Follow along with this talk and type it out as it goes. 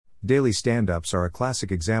Daily stand-ups are a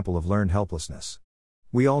classic example of learned helplessness.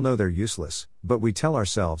 We all know they're useless, but we tell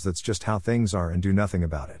ourselves that's just how things are and do nothing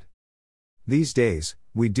about it. These days,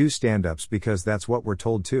 we do stand-ups because that's what we're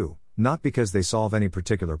told to, not because they solve any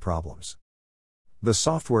particular problems. The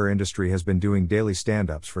software industry has been doing daily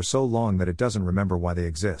stand-ups for so long that it doesn't remember why they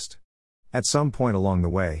exist. At some point along the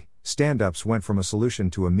way, stand-ups went from a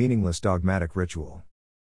solution to a meaningless dogmatic ritual.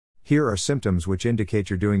 Here are symptoms which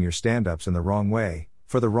indicate you're doing your stand-ups in the wrong way,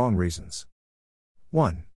 for the wrong reasons.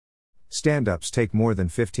 1. Stand-ups take more than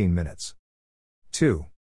 15 minutes. 2.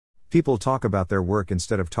 People talk about their work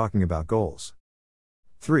instead of talking about goals.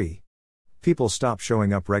 3. People stop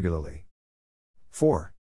showing up regularly.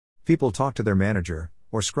 4. People talk to their manager,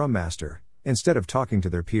 or scrum master, instead of talking to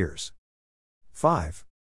their peers. 5.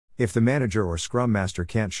 If the manager or scrum master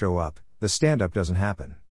can't show up, the stand-up doesn't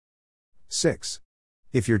happen. 6.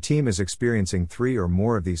 If your team is experiencing 3 or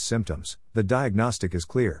more of these symptoms, the diagnostic is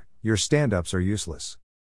clear: your stand-ups are useless.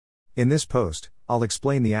 In this post, I'll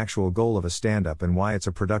explain the actual goal of a stand-up and why it's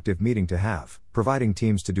a productive meeting to have, providing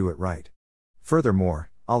teams to do it right. Furthermore,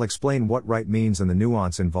 I'll explain what right means and the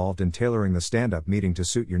nuance involved in tailoring the stand-up meeting to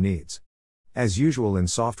suit your needs. As usual in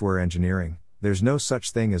software engineering, there's no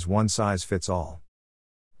such thing as one size fits all.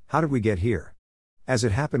 How did we get here? As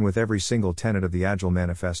it happened with every single tenet of the Agile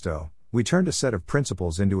Manifesto, we turned a set of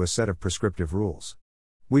principles into a set of prescriptive rules.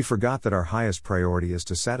 We forgot that our highest priority is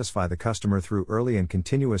to satisfy the customer through early and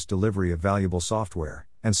continuous delivery of valuable software,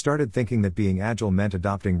 and started thinking that being agile meant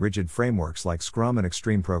adopting rigid frameworks like Scrum and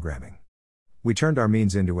extreme programming. We turned our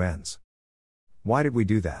means into ends. Why did we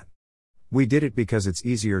do that? We did it because it's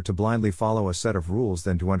easier to blindly follow a set of rules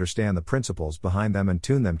than to understand the principles behind them and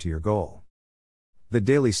tune them to your goal. The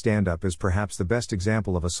daily stand-up is perhaps the best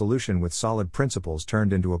example of a solution with solid principles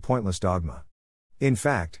turned into a pointless dogma. In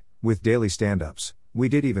fact, with daily stand-ups, we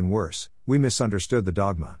did even worse: we misunderstood the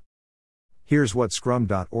dogma. Here's what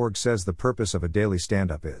Scrum.org says the purpose of a daily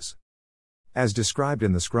stand-up is. As described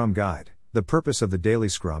in the Scrum Guide, the purpose of the daily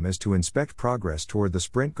Scrum is to inspect progress toward the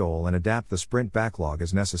sprint goal and adapt the sprint backlog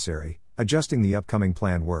as necessary, adjusting the upcoming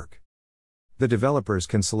planned work. The developers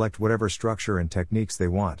can select whatever structure and techniques they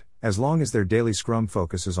want, as long as their daily Scrum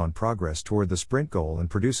focuses on progress toward the sprint goal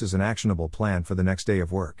and produces an actionable plan for the next day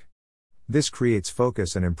of work. This creates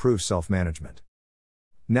focus and improves self-management.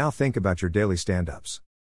 Now think about your daily stand-ups.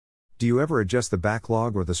 Do you ever adjust the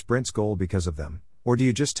backlog or the sprint's goal because of them, or do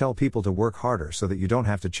you just tell people to work harder so that you don't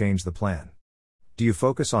have to change the plan? Do you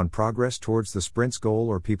focus on progress towards the sprint's goal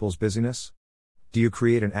or people's busyness? Do you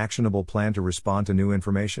create an actionable plan to respond to new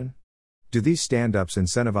information? Do these stand-ups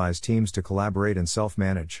incentivize teams to collaborate and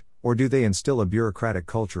self-manage, or do they instill a bureaucratic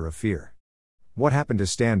culture of fear? What happened to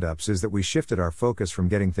stand-ups is that we shifted our focus from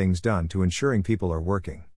getting things done to ensuring people are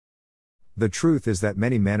working. The truth is that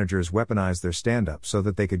many managers weaponize their stand-ups so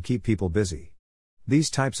that they could keep people busy. These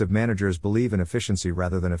types of managers believe in efficiency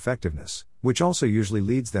rather than effectiveness, which also usually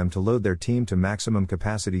leads them to load their team to maximum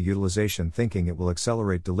capacity utilization thinking it will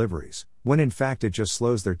accelerate deliveries, when in fact it just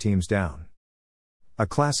slows their teams down. A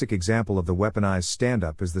classic example of the weaponized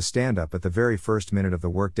stand-up is the stand-up at the very first minute of the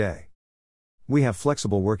workday. We have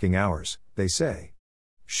flexible working hours, they say.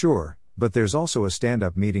 Sure, but there's also a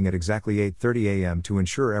stand-up meeting at exactly 8:30 a.m. to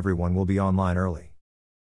ensure everyone will be online early.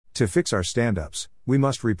 To fix our stand-ups, we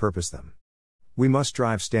must repurpose them. We must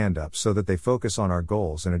drive stand-ups so that they focus on our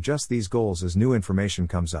goals and adjust these goals as new information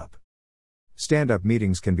comes up. Stand-up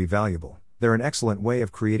meetings can be valuable. They're an excellent way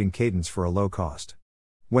of creating cadence for a low cost.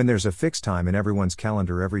 When there's a fixed time in everyone's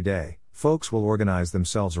calendar every day, folks will organize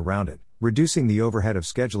themselves around it, reducing the overhead of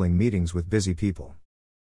scheduling meetings with busy people.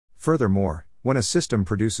 Furthermore, when a system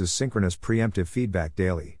produces synchronous preemptive feedback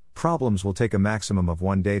daily, problems will take a maximum of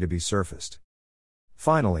 1 day to be surfaced.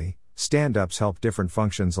 Finally, stand-ups help different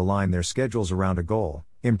functions align their schedules around a goal,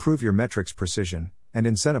 improve your metrics precision, and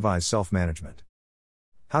incentivize self-management.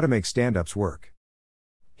 How to make stand-ups work.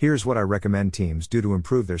 Here's what I recommend teams do to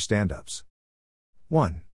improve their stand-ups.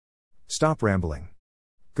 1. Stop rambling.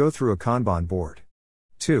 Go through a Kanban board.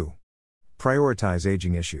 2. Prioritize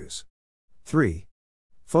aging issues. 3.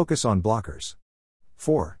 Focus on blockers.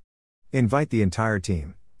 4. Invite the entire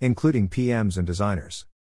team, including PMs and designers.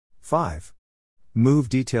 5. Move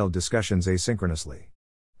detailed discussions asynchronously.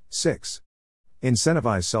 6.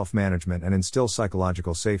 Incentivize self-management and instill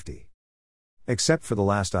psychological safety. Except for the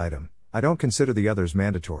last item, I don't consider the others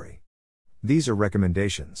mandatory. These are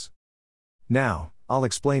recommendations. Now, I'll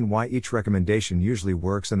explain why each recommendation usually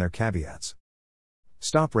works and their caveats.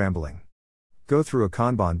 Stop rambling. Go through a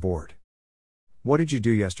Kanban board. What did you do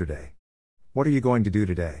yesterday? What are you going to do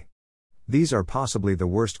today? These are possibly the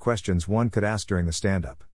worst questions one could ask during the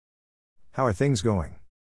stand-up. How are things going?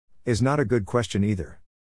 Is not a good question either.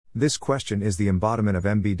 This question is the embodiment of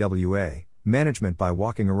MBWA, management by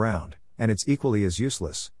walking around, and it's equally as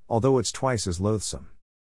useless, although it's twice as loathsome.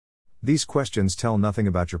 These questions tell nothing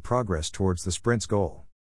about your progress towards the sprint's goal.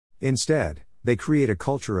 Instead, they create a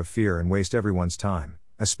culture of fear and waste everyone's time,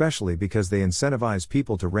 especially because they incentivize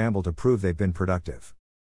people to ramble to prove they've been productive.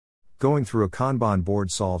 Going through a Kanban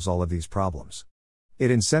board solves all of these problems.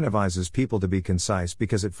 It incentivizes people to be concise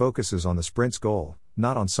because it focuses on the sprint's goal,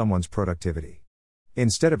 not on someone's productivity.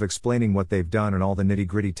 Instead of explaining what they've done and all the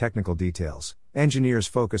nitty-gritty technical details, engineers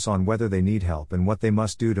focus on whether they need help and what they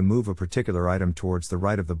must do to move a particular item towards the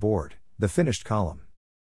right of the board, the finished column.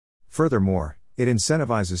 Furthermore, it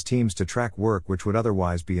incentivizes teams to track work which would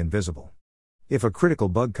otherwise be invisible. If a critical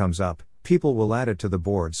bug comes up, people will add it to the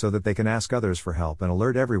board so that they can ask others for help and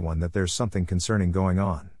alert everyone that there's something concerning going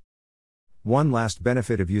on. One last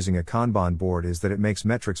benefit of using a Kanban board is that it makes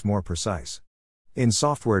metrics more precise. In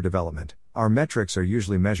software development, our metrics are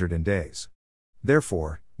usually measured in days.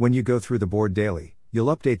 Therefore, when you go through the board daily,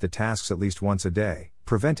 you'll update the tasks at least once a day,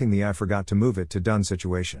 preventing the "I forgot to move it" to done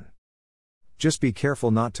situation. Just be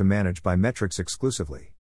careful not to manage by metrics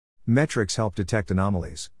exclusively. Metrics help detect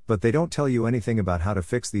anomalies, but they don't tell you anything about how to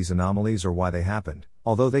fix these anomalies or why they happened,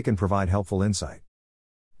 although they can provide helpful insight.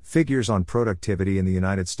 Figures on productivity in the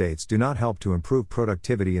United States do not help to improve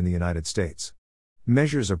productivity in the United States.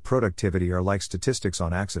 Measures of productivity are like statistics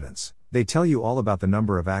on accidents. They tell you all about the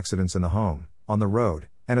number of accidents in the home, on the road,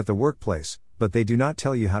 and at the workplace, but they do not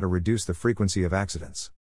tell you how to reduce the frequency of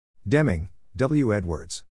accidents. Deming, W.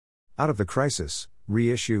 Edwards. Out of the Crisis,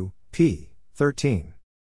 reissue, p. 13.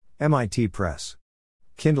 MIT Press.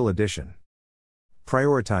 Kindle edition.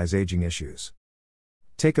 Prioritize aging issues.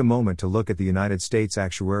 Take a moment to look at the United States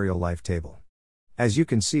Actuarial Life Table. As you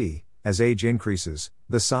can see, as age increases,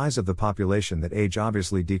 the size of the population that age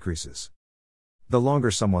obviously decreases. The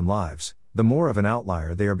longer someone lives, the more of an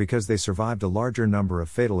outlier they are because they survived a larger number of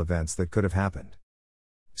fatal events that could have happened.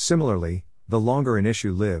 Similarly, the longer an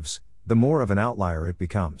issue lives, the more of an outlier it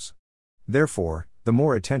becomes. Therefore, the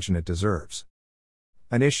more attention it deserves.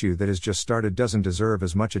 An issue that has just started doesn't deserve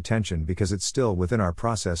as much attention because it's still within our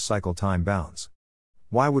process cycle time bounds.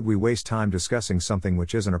 Why would we waste time discussing something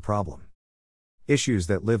which isn't a problem? Issues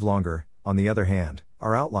that live longer, on the other hand,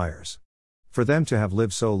 are outliers. For them to have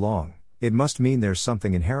lived so long, it must mean there's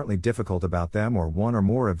something inherently difficult about them or one or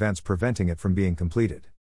more events preventing it from being completed.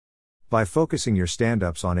 By focusing your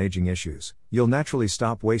stand-ups on aging issues, you'll naturally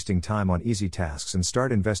stop wasting time on easy tasks and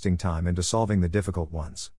start investing time into solving the difficult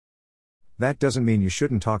ones. That doesn't mean you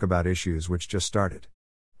shouldn't talk about issues which just started.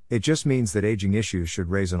 It just means that aging issues should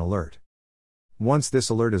raise an alert. Once this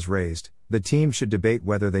alert is raised, the team should debate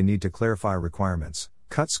whether they need to clarify requirements,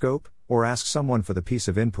 cut scope, or ask someone for the piece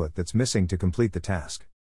of input that's missing to complete the task.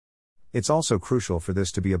 It's also crucial for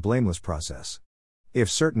this to be a blameless process. If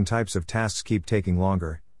certain types of tasks keep taking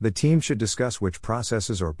longer, the team should discuss which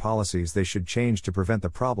processes or policies they should change to prevent the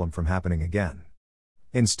problem from happening again.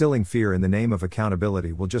 Instilling fear in the name of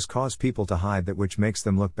accountability will just cause people to hide that which makes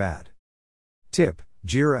them look bad. Tip: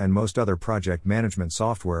 Jira and most other project management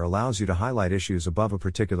software allows you to highlight issues above a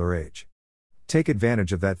particular age. Take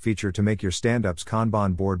advantage of that feature to make your stand-ups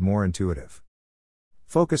Kanban board more intuitive.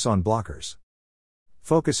 Focus on blockers.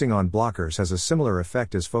 Focusing on blockers has a similar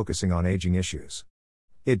effect as focusing on aging issues.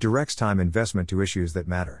 It directs time investment to issues that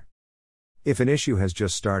matter. If an issue has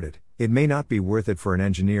just started, it may not be worth it for an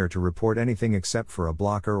engineer to report anything except for a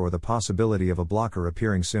blocker or the possibility of a blocker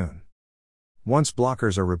appearing soon. Once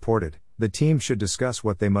blockers are reported, the team should discuss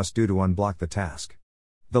what they must do to unblock the task.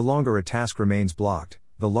 The longer a task remains blocked,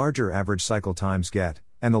 the larger average cycle times get,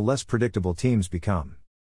 and the less predictable teams become.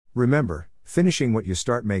 Remember, finishing what you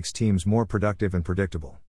start makes teams more productive and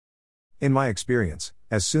predictable. In my experience,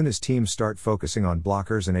 as soon as teams start focusing on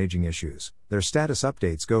blockers and aging issues, their status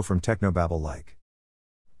updates go from technobabble like,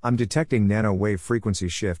 "I'm detecting nano-wave frequency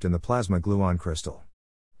shift in the plasma gluon crystal.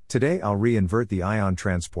 Today I'll re-invert the ion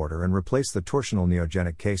transporter and replace the torsional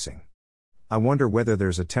neogenic casing. I wonder whether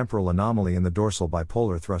there's a temporal anomaly in the dorsal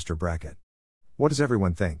bipolar thruster bracket. What does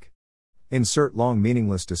everyone think?" Insert long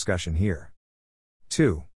meaningless discussion here.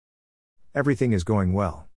 2. Everything is going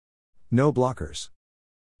well. No blockers.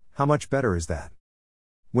 How much better is that?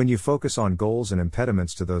 When you focus on goals and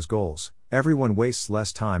impediments to those goals, everyone wastes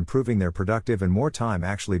less time proving they're productive and more time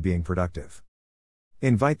actually being productive.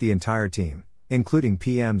 Invite the entire team, including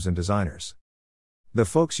PMs and designers. The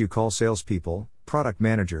folks you call salespeople, product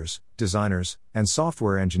managers, designers, and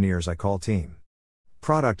software engineers I call team.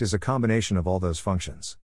 Product is a combination of all those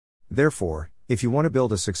functions. Therefore, if you want to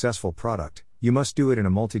build a successful product, you must do it in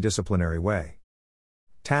a multidisciplinary way.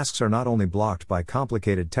 Tasks are not only blocked by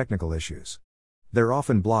complicated technical issues. They're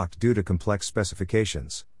often blocked due to complex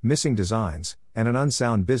specifications, missing designs, and an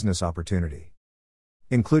unsound business opportunity.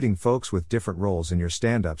 Including folks with different roles in your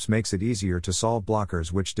stand-ups makes it easier to solve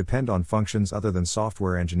blockers which depend on functions other than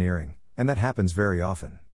software engineering, and that happens very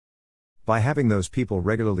often. By having those people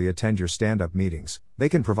regularly attend your stand-up meetings, they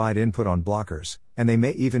can provide input on blockers, and they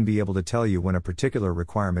may even be able to tell you when a particular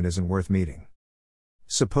requirement isn't worth meeting.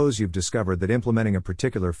 Suppose you've discovered that implementing a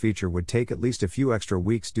particular feature would take at least a few extra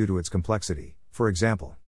weeks due to its complexity, for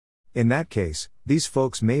example. In that case, these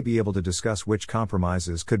folks may be able to discuss which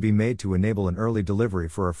compromises could be made to enable an early delivery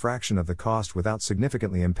for a fraction of the cost without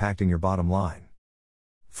significantly impacting your bottom line.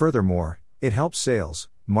 Furthermore, it helps sales,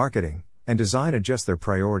 marketing, and design adjust their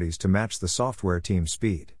priorities to match the software team's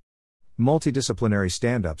speed. Multidisciplinary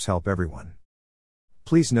stand-ups help everyone.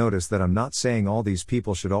 Please notice that I'm not saying all these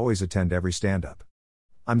people should always attend every stand-up.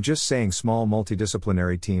 I'm just saying small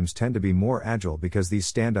multidisciplinary teams tend to be more agile because these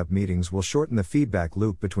stand-up meetings will shorten the feedback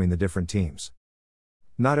loop between the different teams.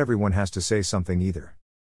 Not everyone has to say something either.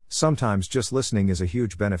 Sometimes just listening is a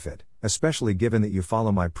huge benefit, especially given that you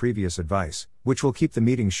follow my previous advice, which will keep the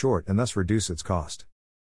meeting short and thus reduce its cost.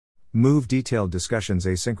 Move detailed discussions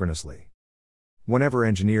asynchronously. Whenever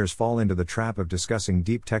engineers fall into the trap of discussing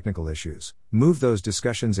deep technical issues, move those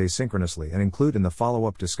discussions asynchronously and include in the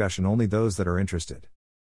follow-up discussion only those that are interested.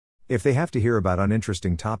 If they have to hear about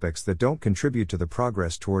uninteresting topics that don't contribute to the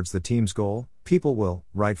progress towards the team's goal, people will,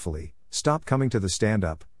 rightfully, stop coming to the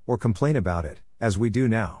stand-up, or complain about it, as we do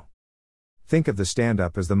now. Think of the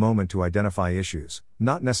stand-up as the moment to identify issues,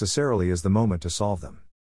 not necessarily as the moment to solve them.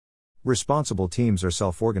 Responsible teams are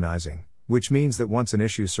self-organizing, which means that once an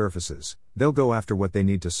issue surfaces, they'll go after what they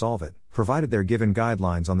need to solve it, provided they're given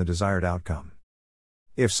guidelines on the desired outcome.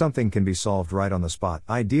 If something can be solved right on the spot,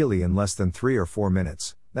 ideally in less than 3 or 4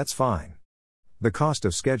 minutes, that's fine. The cost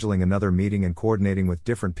of scheduling another meeting and coordinating with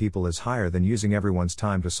different people is higher than using everyone's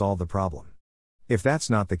time to solve the problem. If that's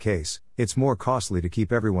not the case, it's more costly to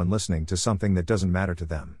keep everyone listening to something that doesn't matter to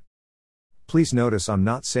them. Please notice I'm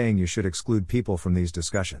not saying you should exclude people from these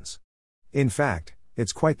discussions. In fact,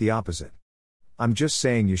 it's quite the opposite. I'm just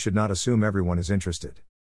saying you should not assume everyone is interested.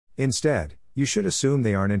 Instead, you should assume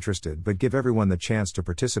they aren't interested but give everyone the chance to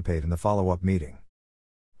participate in the follow-up meeting.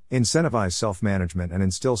 Incentivize self-management and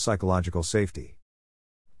instill psychological safety.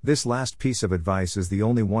 This last piece of advice is the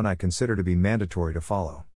only one I consider to be mandatory to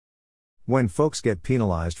follow. When folks get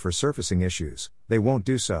penalized for surfacing issues, they won't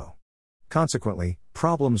do so. Consequently,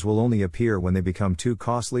 problems will only appear when they become too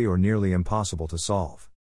costly or nearly impossible to solve.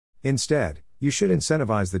 Instead, you should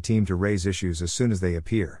incentivize the team to raise issues as soon as they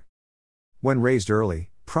appear. When raised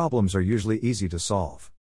early, problems are usually easy to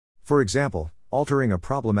solve. For example, altering a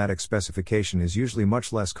problematic specification is usually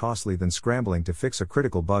much less costly than scrambling to fix a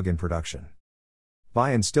critical bug in production.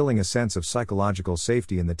 By instilling a sense of psychological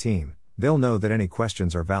safety in the team, they'll know that any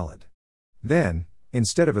questions are valid. Then,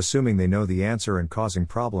 instead of assuming they know the answer and causing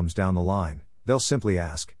problems down the line, they'll simply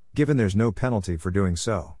ask, given there's no penalty for doing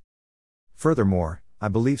so. Furthermore, I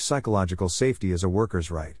believe psychological safety is a worker's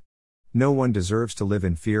right. No one deserves to live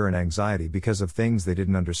in fear and anxiety because of things they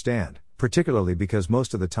didn't understand, particularly because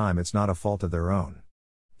most of the time it's not a fault of their own.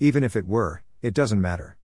 Even if it were, it doesn't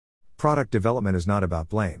matter. Product development is not about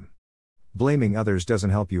blame. Blaming others doesn't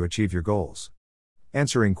help you achieve your goals.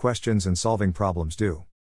 Answering questions and solving problems do.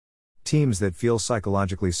 Teams that feel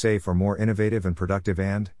psychologically safe are more innovative and productive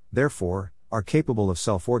and, therefore, are capable of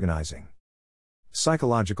self-organizing.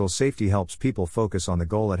 Psychological safety helps people focus on the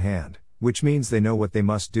goal at hand, which means they know what they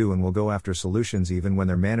must do and will go after solutions even when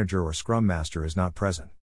their manager or scrum master is not present.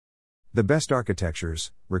 The best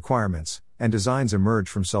architectures, requirements, and designs emerge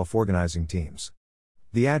from self-organizing teams.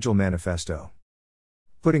 The Agile Manifesto.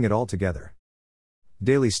 Putting it all together.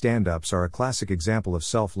 Daily stand-ups are a classic example of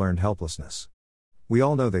self-learned helplessness. We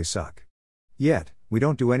all know they suck. Yet, we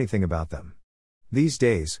don't do anything about them. These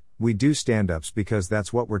days, we do stand-ups because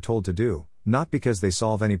that's what we're told to do, not because they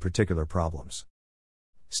solve any particular problems.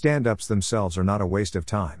 Stand-ups themselves are not a waste of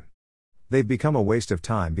time. They've become a waste of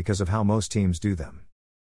time because of how most teams do them.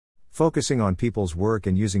 Focusing on people's work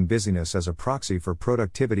and using busyness as a proxy for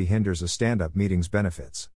productivity hinders a stand-up meeting's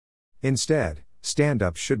benefits. Instead,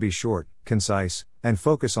 stand-ups should be short, concise, and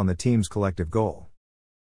focus on the team's collective goal.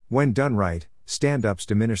 When done right, stand-ups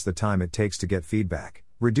diminish the time it takes to get feedback,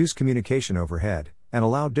 reduce communication overhead, and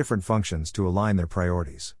allow different functions to align their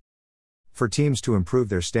priorities. For teams to improve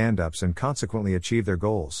their stand-ups and consequently achieve their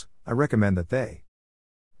goals, I recommend that they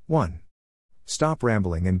 1. Stop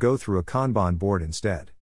rambling and go through a Kanban board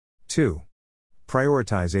instead. 2.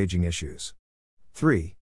 Prioritize aging issues.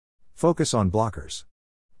 3. Focus on blockers.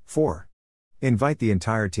 4. Invite the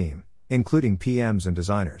entire team, including PMs and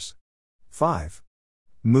designers. 5.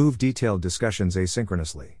 Move detailed discussions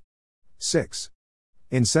asynchronously. 6.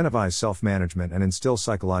 Incentivize self management and instill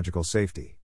psychological safety.